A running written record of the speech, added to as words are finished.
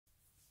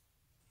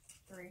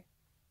3.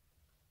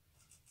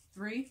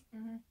 3?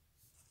 Mm-hmm.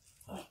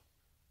 What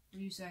do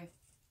you say?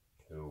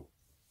 2.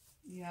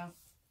 Yeah.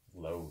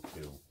 Low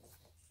 2.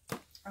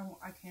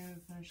 I can't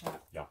even finish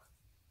that. Yuck.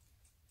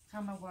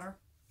 How my water?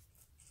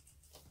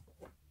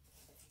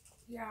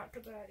 Yeah, it's a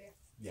good idea.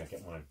 Yeah,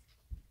 get mine.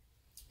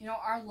 You know,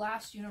 our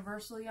last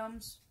Universal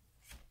Yums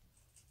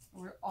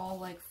were all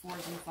like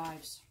 4s and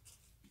 5s.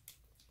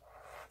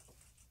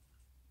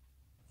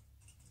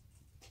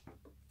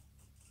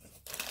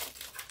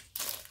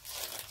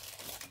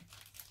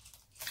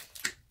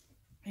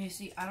 And you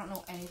see, I don't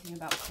know anything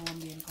about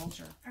Colombian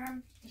culture.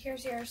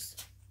 Here's yours.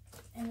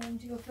 I'm going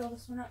to go fill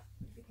this one up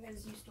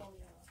because you stole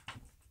the other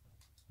one.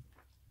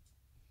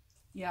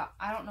 Yeah,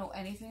 I don't know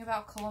anything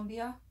about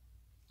Colombia.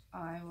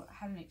 I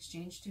had an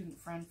exchange student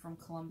friend from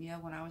Colombia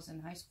when I was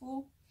in high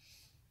school.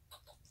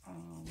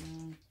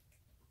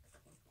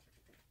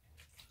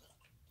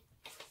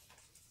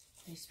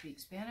 They speak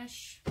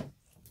Spanish.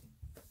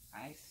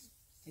 I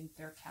think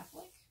they're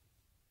Catholic.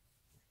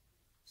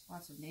 There's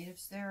lots of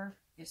natives there.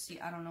 You see,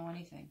 I don't know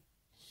anything.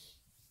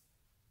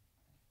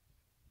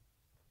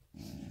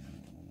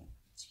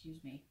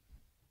 Excuse me.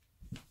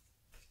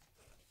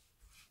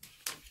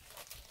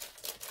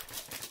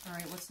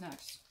 Alright, what's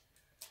next?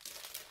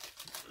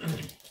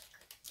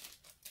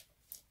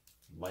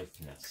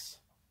 Lifeness.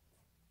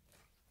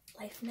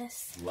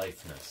 Lifeness.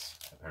 Lifeness,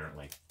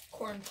 apparently.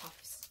 Corn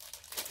puffs.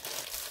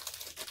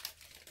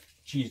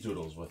 Cheese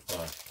doodles with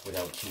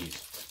without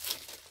cheese.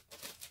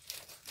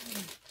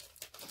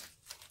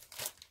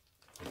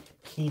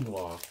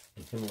 Quinoa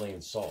and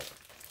Himalayan salt.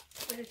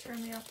 Better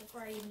turn me off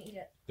before I even eat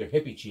it. They're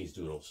hippie cheese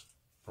doodles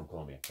from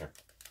Colombia. Here,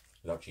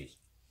 without cheese.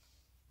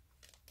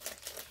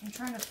 I'm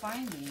trying to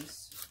find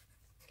these.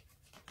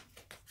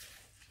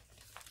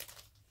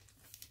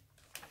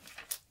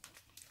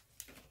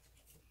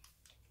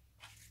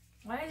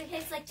 Why do they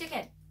taste like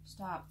chicken?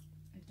 Stop.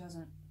 It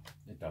doesn't.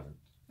 It doesn't.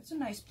 It's a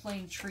nice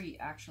plain treat,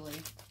 actually.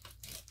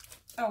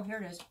 Oh, here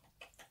it is.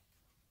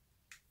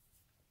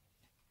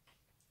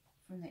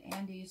 From the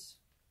Andes.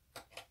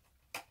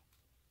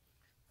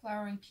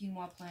 Flowering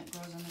quinoa plant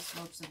grows on the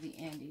slopes of the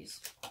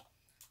Andes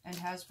and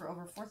has for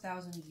over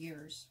 4,000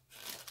 years.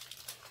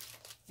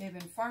 They've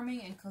been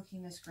farming and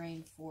cooking this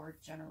grain for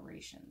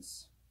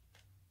generations.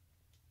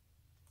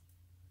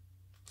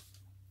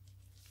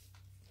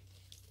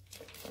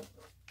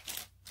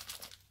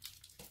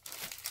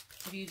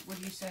 What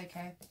do you say,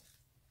 Kay?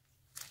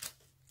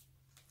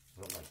 I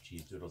don't like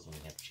cheese doodles when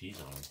they have cheese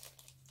on them.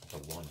 It's a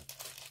 1.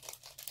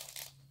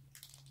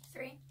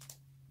 3.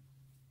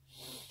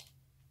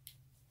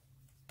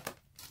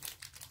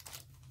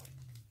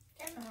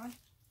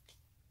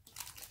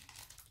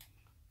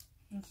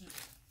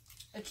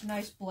 It's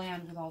nice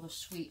bland with all the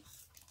sweet.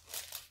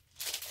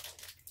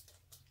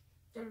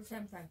 They're the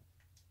same thing.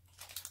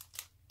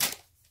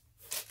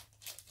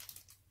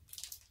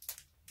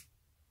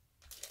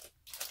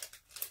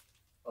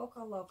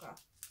 Oca Loca.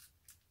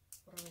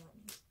 Whatever that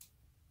means.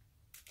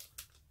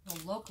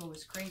 Well, loco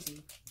is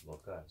crazy.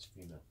 Loca is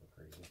female for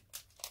crazy.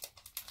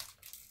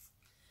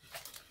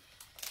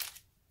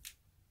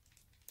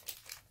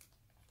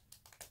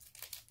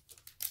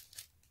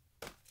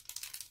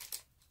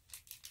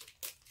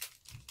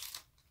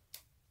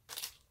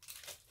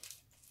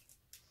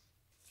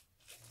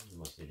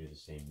 Unless they do the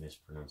same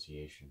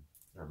mispronunciation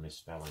or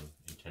misspelling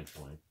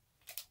intentionally.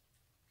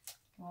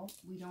 Well,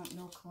 we don't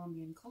know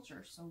Colombian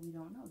culture, so we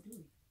don't know, do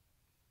we?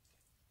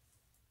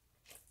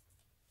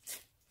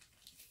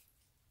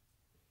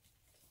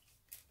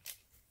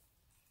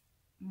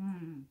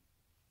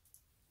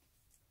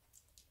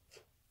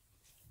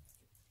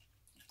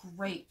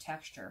 Great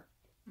texture.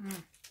 Yum.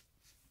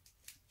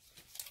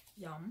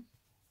 Yum.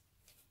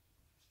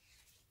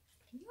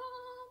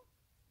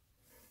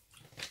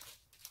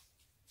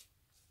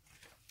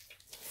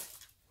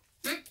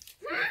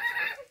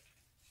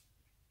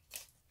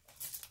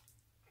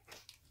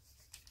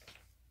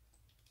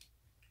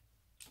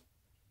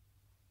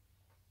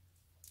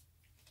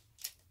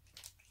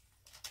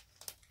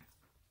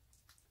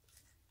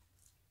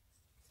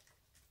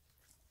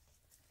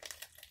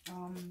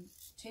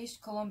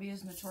 Taste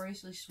Colombia's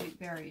notoriously sweet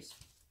berries.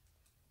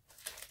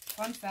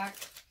 Fun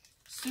fact,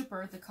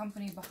 Super, the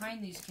company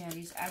behind these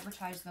candies,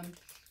 advertised them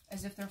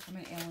as if they're from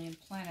an alien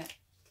planet.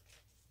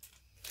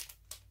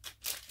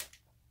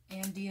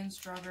 Andean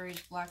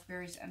strawberries,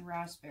 blackberries, and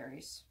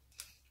raspberries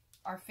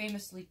are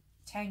famously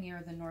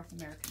tangier than North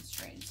American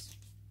strains.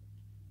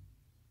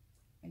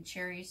 And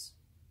cherries,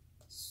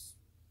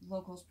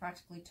 locals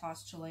practically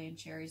toss Chilean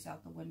cherries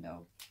out the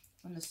window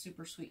when the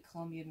super sweet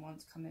Colombian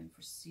ones come in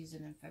for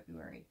season in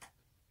February.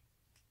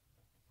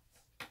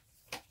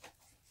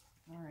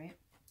 Alright.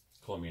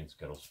 Colombian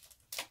Skittles.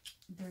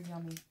 They're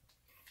yummy.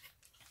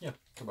 Yeah,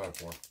 it's about a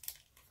 4.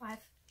 5.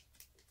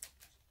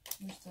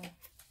 Here's the...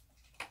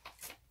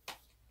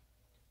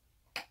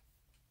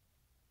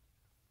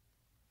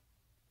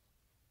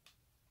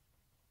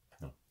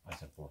 No, I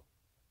said 4.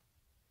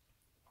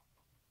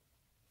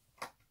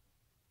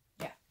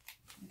 Yeah.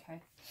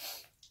 Okay.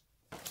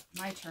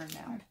 My turn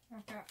now.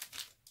 Okay.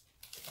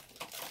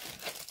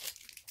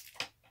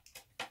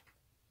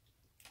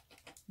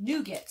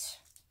 Nougat.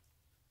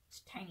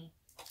 It's tiny.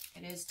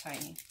 It is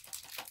tiny.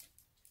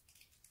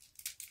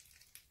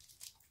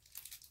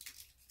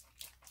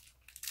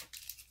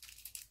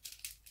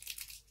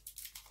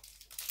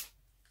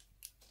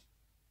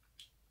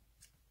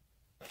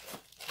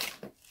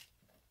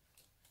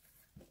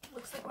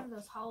 Looks like one of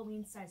those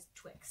Halloween-sized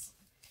Twix.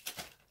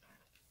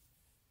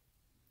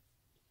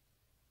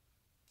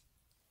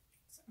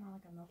 It's more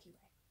like a Milky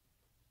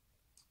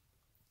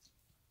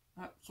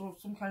Way. So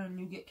some kind of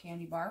nougat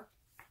candy bar.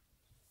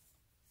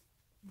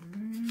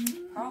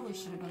 Probably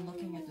should have been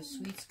looking at the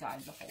sweets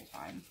guide the whole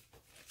time.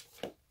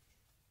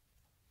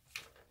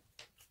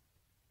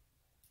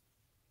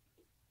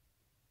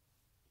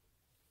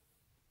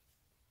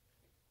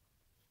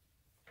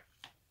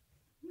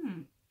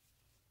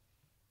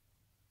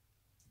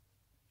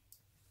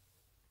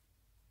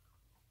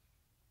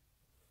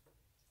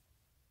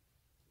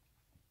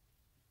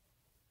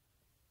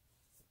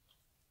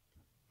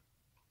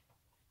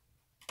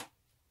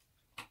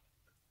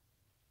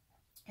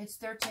 It's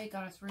their take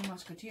on a Three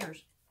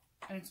Musketeers,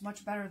 and it's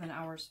much better than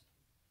ours.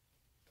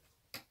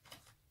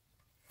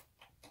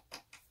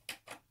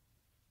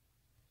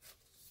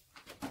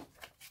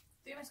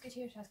 Three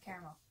Musketeers has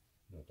caramel.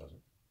 No, it doesn't.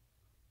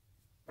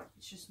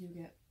 It's just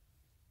nougat.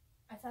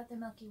 I thought the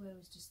Milky Way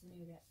was just the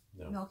nougat.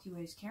 No. Milky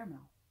Way's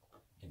caramel.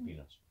 And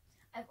peanuts.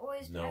 I've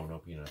always No, no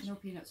peanuts. No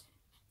peanuts.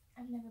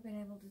 I've never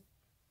been able to.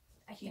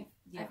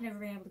 Yeah, I've never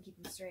been able to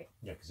keep them straight.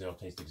 Yeah, because they all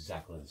taste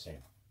exactly the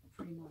same.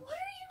 pretty much. What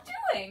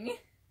are you doing?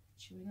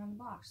 Chewing on the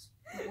box.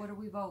 But what do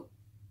we vote?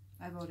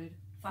 I voted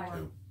 5.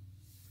 2.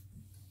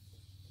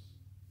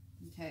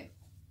 Okay.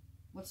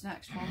 What's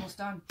next? We're almost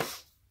done.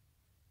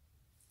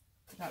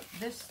 We got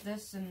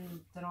this,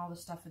 and then all the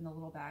stuff in the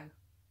little bag.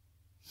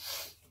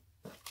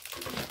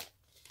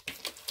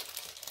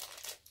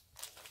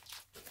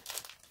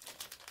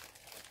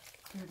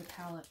 Clear the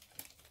palate.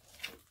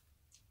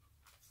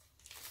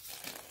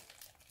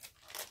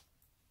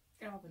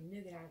 Get all the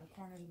nougat out of the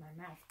corners of my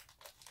mouth.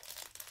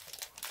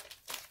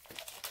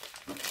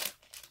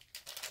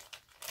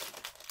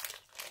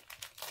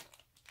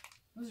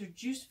 Those are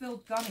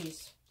juice-filled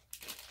gummies.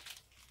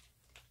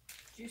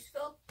 Juice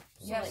filled?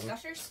 Yes. Like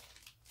Gushers?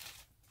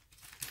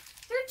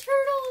 They're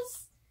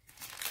turtles!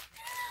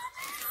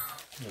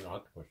 There's an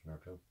octopus in there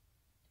too.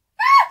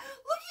 Ah!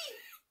 Looky!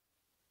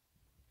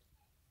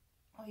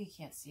 Oh, you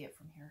can't see it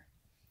from here.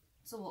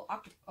 It's a little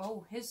octopus.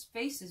 Oh, his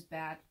face is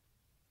bad.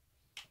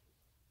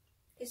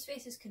 His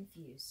face is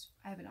confused.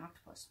 I have an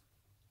octopus.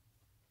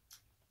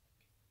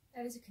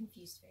 That is a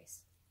confused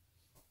face.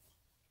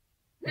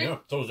 Yeah,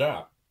 so's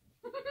that.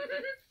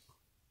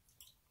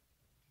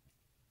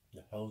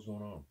 The hell's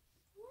going on?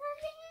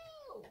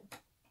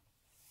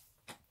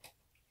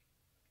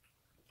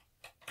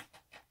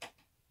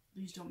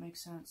 These don't make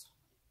sense.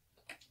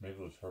 Maybe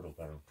it was turtle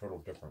better. Turtle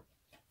different.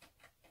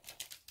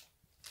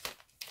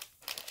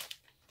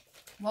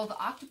 Well, the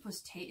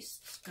octopus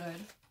tastes good.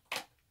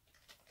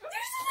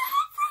 There's some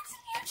hot frogs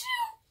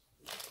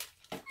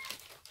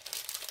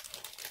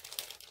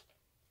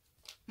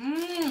in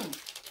here too!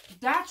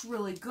 That's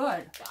really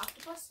good. The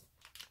octopus?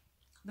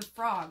 The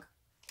frog.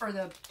 Or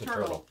the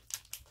turtle.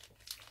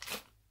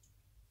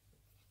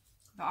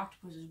 The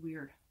octopus is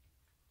weird.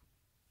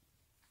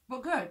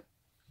 But good.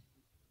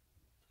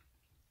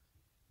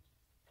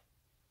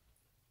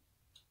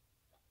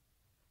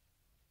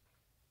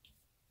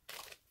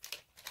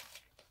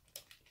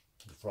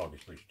 The frog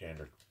is pretty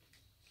standard.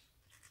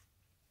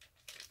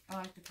 I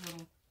like the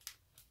turtle.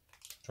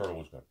 Turtle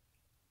was good.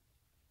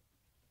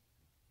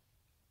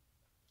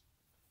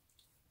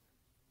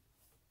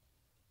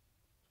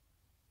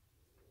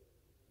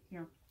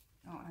 Here.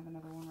 I don't have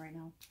another one right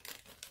now.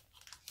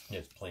 Yeah,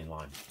 it's plain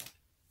lime.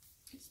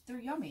 They're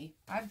yummy.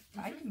 I'd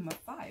give them a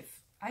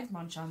 5. I'd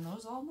munch on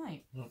those all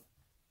night.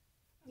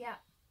 Yeah.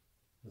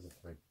 There's a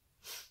 3.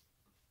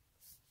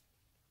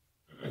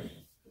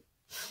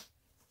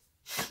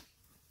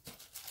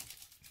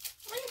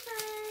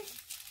 Wafers!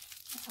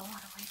 That's a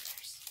lot of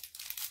wafers.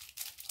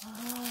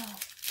 Oh.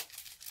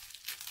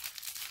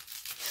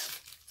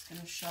 It's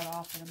gonna shut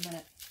off in a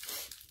minute.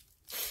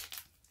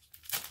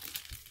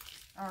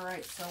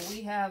 Alright, so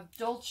we have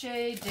Dulce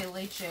de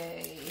Leche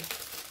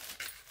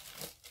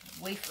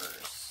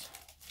wafers.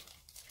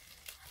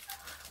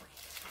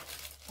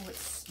 Oh, it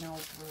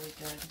smells really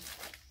good.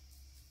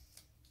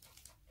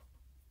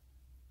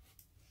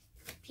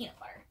 Peanut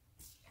butter.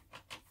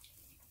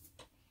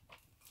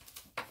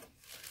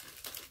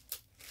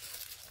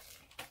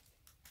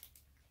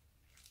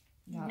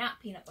 Yeah. Not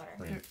peanut butter.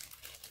 Cream.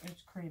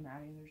 It's cream,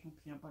 Addie. There's no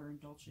peanut butter in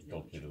Dulce de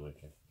Dulce Leche. de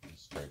leche.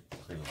 It's straight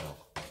cream of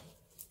milk.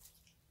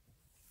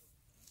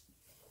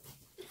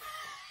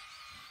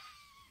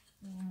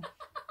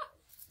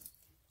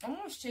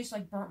 Almost tastes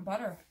like burnt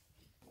butter.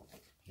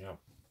 Yeah.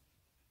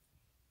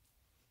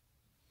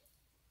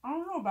 I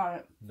don't know about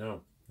it.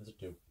 No, there's a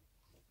 2.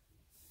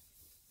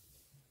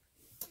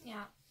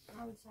 Yeah,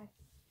 I would say.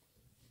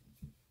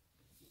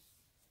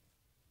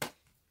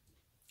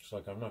 It's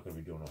like I'm not going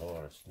to be doing a whole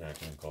lot of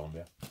snacking in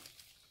Colombia.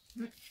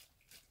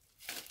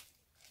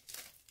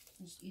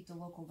 Just just eat the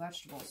local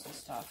vegetables and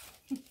stuff.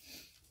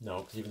 No,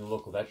 because even the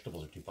local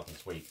vegetables are too fucking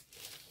sweet.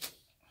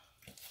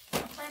 A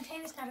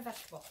plantain is not a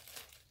vegetable.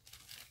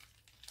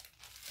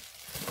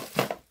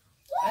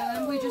 And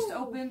then we just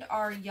opened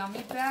our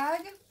yummy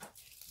bag.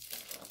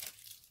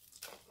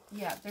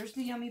 Yeah, there's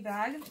the yummy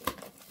bag.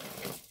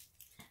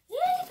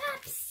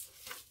 Lollipops!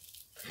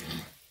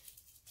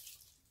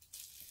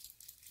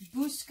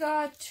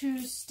 Busca to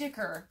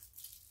sticker.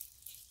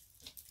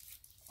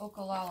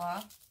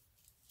 Okalala.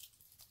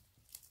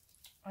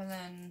 And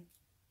then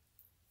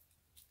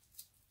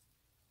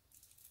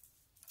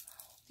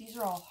these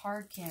are all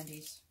hard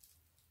candies.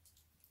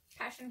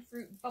 Passion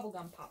fruit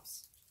bubblegum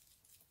pops.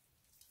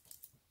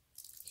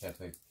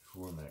 Cafe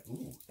gourmet.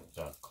 Ooh,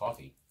 it's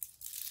coffee.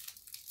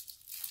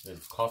 The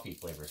coffee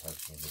flavors have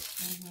candy.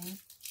 Mm-hmm.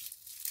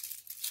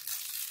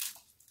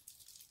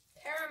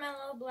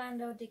 Caramello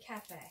Blando de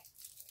Cafe.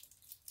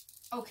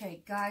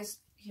 Okay, guys,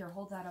 here,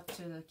 hold that up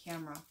to the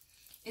camera.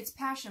 It's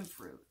passion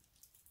fruit.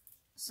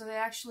 So they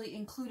actually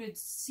included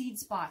seed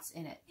spots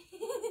in it.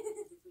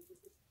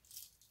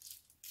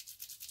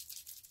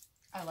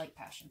 I like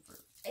passion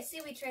fruit. I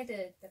see we tried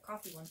the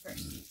coffee one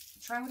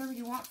first. Try whatever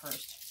you want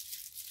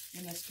first,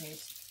 in this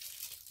case.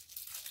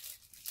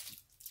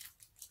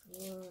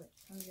 Ooh,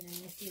 it comes in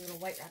a nifty little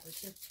white wrapper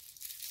too.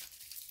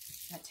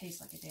 That tastes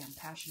like a damn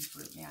passion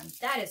fruit, man.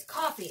 That is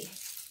coffee.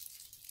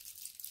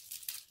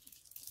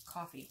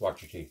 Coffee.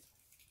 Watch your teeth.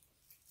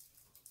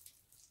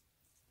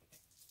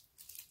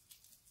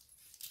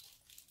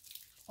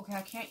 Okay,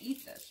 I can't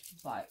eat this,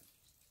 but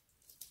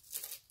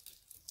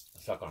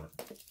Suck on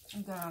it.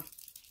 I'm gonna...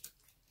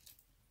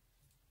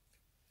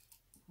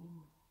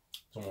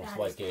 It's almost That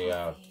like is a,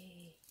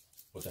 coffee.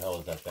 what the hell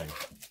is that thing?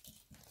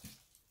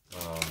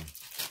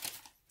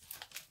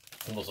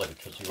 Almost like a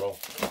Tootsie Roll.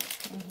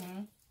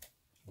 Mm-hmm.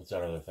 What's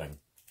that other thing?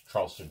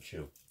 Charleston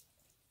Chew.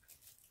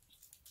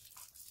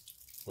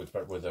 With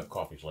a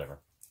coffee flavor.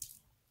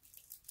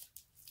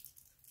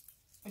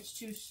 It's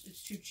too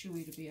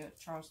chewy to be a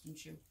Charleston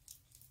chew.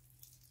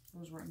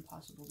 Those were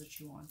impossible to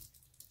chew on.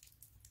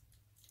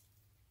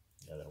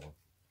 Yeah, that one.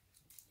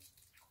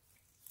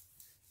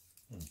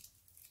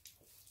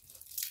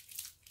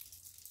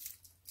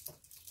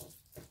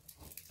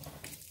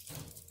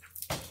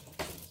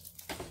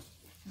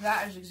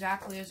 That is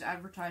exactly as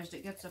advertised.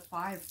 It gets a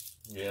 5.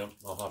 Yeah,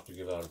 I'll have to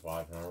give that a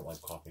 5, and I don't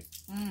like coffee.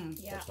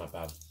 Yeah. That's not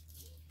bad.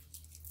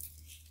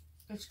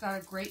 It's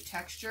got a great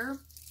texture.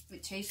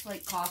 It tastes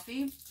like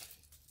coffee.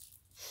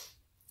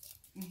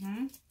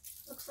 Mm-hmm.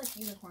 Looks like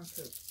unicorn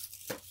poop.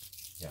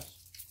 Yes,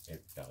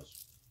 it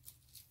does.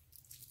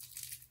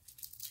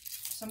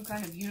 Some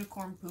kind of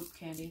unicorn poop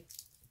candy.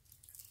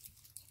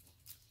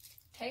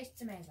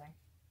 Tastes amazing.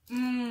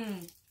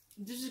 Mmm.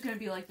 This is going to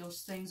be like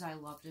those things I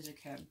loved as a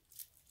kid.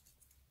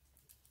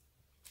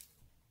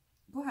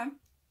 Go ahead.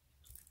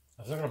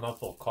 I was having a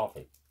mouthful of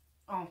coffee.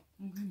 Oh,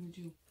 okay, me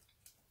too.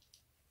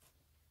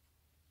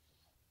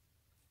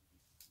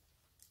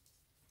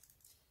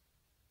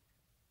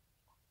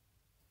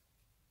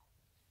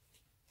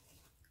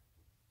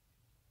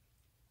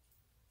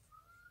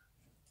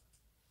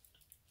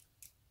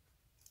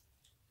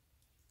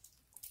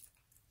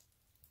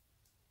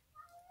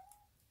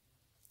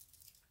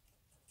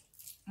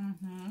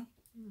 Mm-hmm.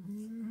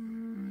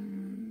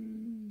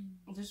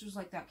 This was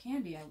like that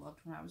candy I loved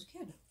when I was a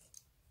kid.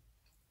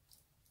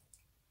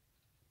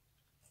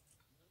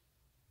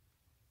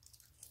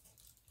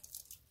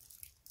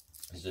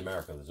 This is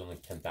America. There's only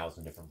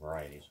 10,000 different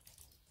varieties.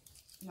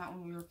 Not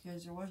when we were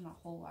kids. There wasn't a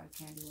whole lot of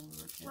candy when we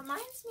were kids.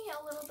 Reminds me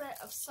a little bit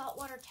of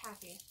saltwater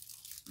taffy.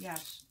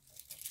 Yes.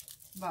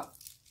 But,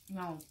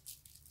 no.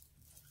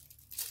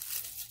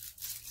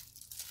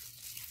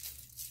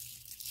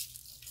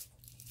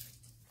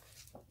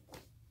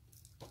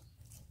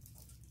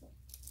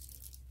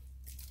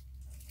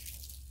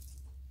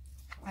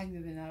 I'm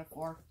giving that a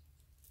 4.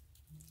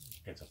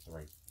 It's a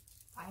 3.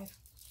 5.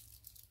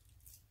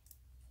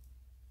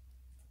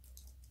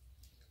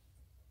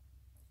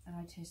 And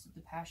I tasted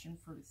the passion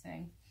fruit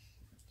thing.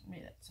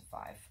 Maybe that's a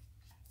 5.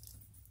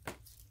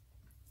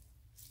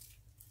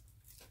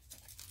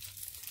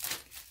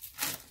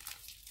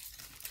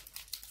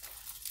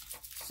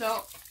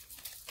 So,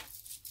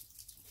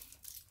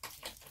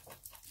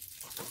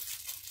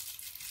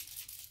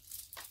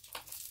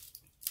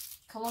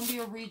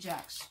 Colombia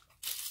rejects.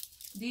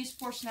 These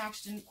 4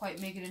 snacks didn't quite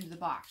make it into the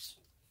box.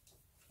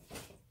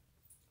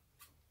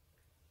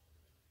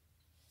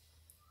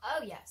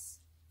 Oh, yes.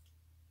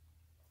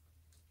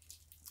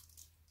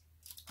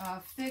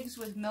 Figs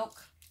with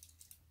milk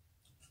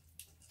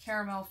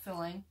caramel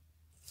filling.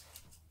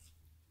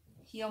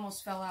 He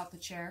almost fell out the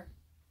chair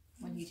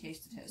when he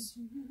tasted his.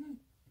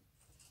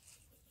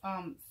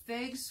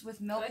 Figs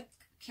with milk Good.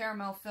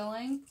 caramel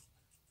filling,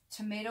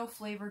 tomato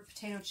flavored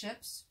potato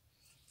chips,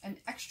 and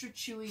extra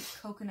chewy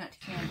coconut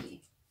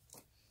candy.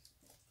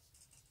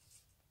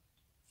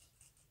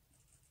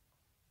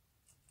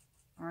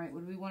 Alright,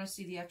 would we want to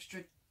see the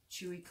extra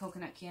chewy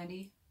coconut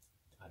candy?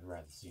 I'd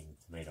rather see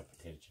tomato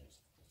potato chips.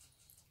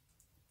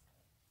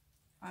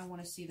 I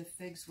want to see the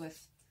figs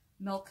with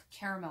milk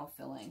caramel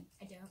filling.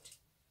 I don't.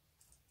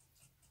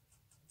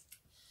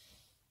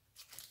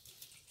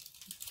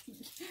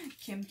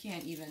 Kim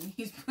can't even.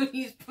 He's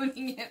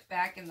putting it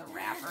back in the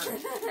wrapper.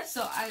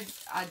 So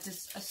I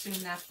just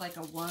assume that's like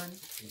a 1.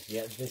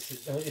 Yeah, this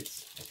is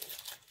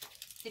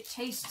It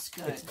tastes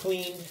good. it's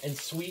clean and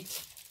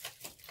sweet,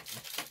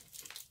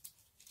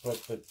 but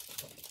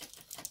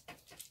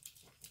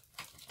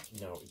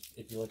no,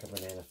 if you like a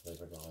banana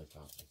flavored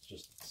lollipop, it's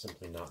just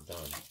simply not done.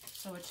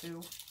 So a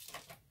 2.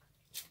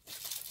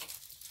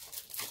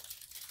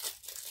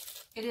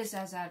 It is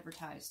as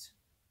advertised.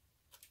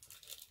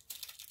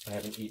 I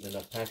haven't eaten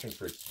enough passion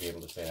fruits to be able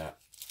to say that.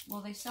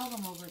 Well, they sell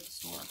them over at the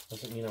store.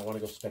 Doesn't mean I want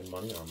to go spend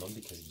money on them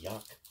because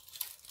yuck.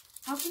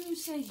 How can you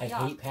say yuck?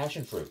 I hate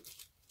passion fruit.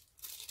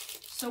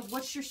 So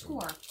what's your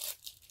score?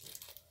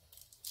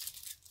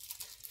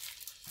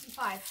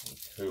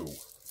 5. 2.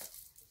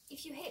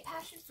 If you hate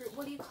passion fruit,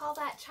 what do you call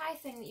that chai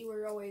thing that you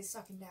were always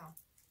sucking down?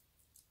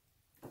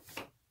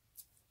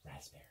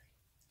 Raspberry.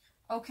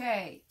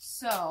 Okay,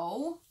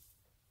 so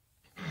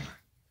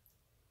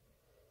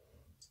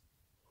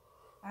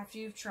after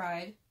you've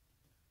tried,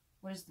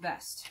 what is the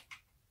best?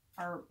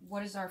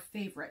 What is our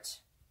favorite?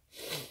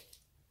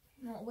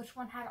 Well, which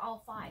one had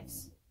all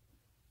 5s?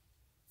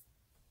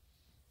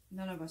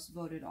 None of us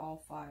voted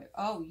all 5.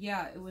 Oh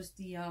yeah, it was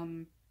the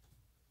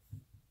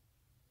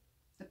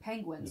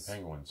penguins. The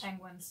penguins.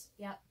 Penguins.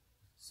 Yep.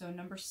 So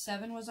number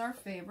 7 was our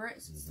favorite.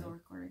 Is it still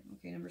recording?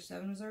 Okay, number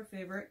 7 was our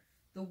favorite.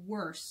 The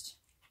worst.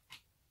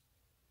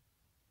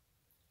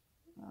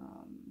 There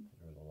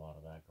was a lot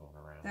of that going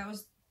around. That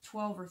was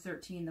 12 or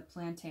 13. The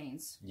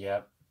plantains.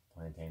 Yep.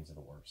 Plantains are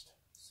the worst.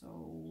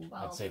 So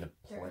 12. I'd say the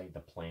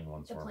plain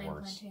ones The were plain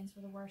worse. plantains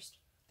were the worst.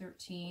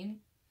 13,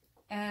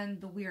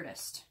 and the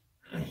weirdest.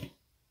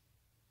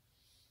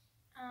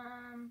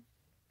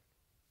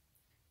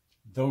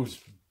 Those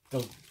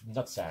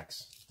nut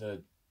sacks.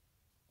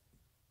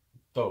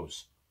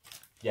 Those.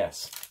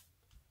 Yes.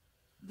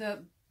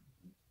 The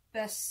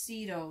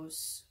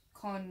besitos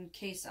con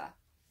queso.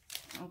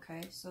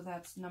 Okay, so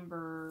that's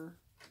number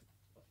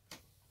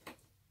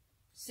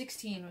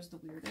 16 was the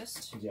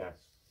weirdest. Yeah.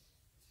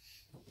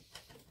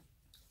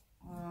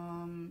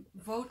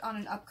 Vote on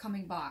an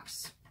upcoming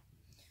box.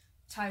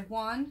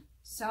 Taiwan,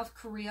 South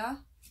Korea,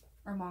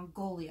 or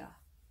Mongolia.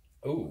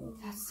 Ooh.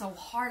 That's so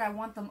hard. I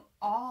want them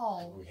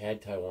all. We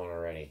had Taiwan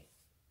already.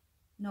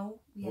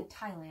 No, we had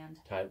Thailand.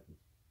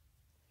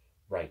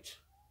 Right.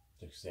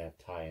 Because they have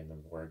Thai in the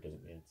word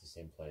doesn't mean it's the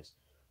same place.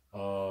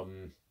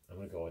 I'm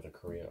going to go either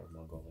Korea or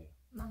Mongolia.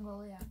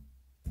 Mongolia.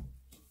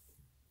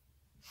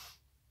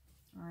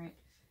 All right.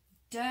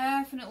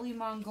 Definitely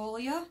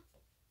Mongolia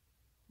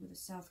with a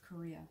South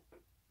Korea.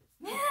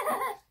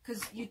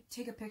 Because you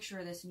take a picture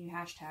of this and you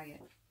hashtag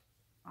it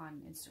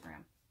on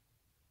Instagram.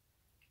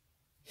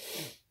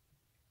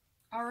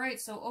 All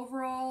right, so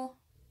overall,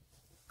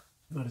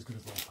 Not as good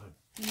as last time.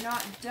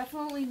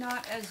 definitely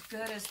not as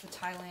good as the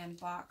Thailand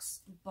box,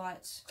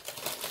 but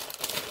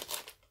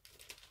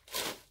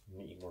I'm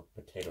going to eat more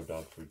potato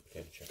dog food,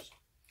 potato chips.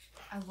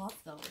 I love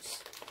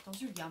those.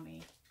 Those are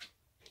yummy.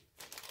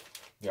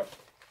 Yep.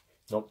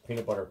 Nope,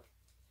 peanut butter.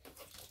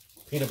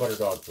 Peanut butter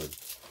dog food.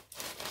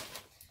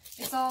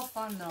 It's all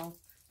fun, though.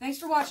 Thanks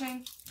for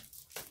watching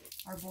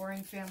our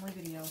boring family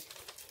video.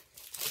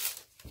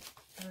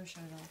 Where should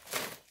I go?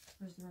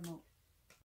 Where's the remote?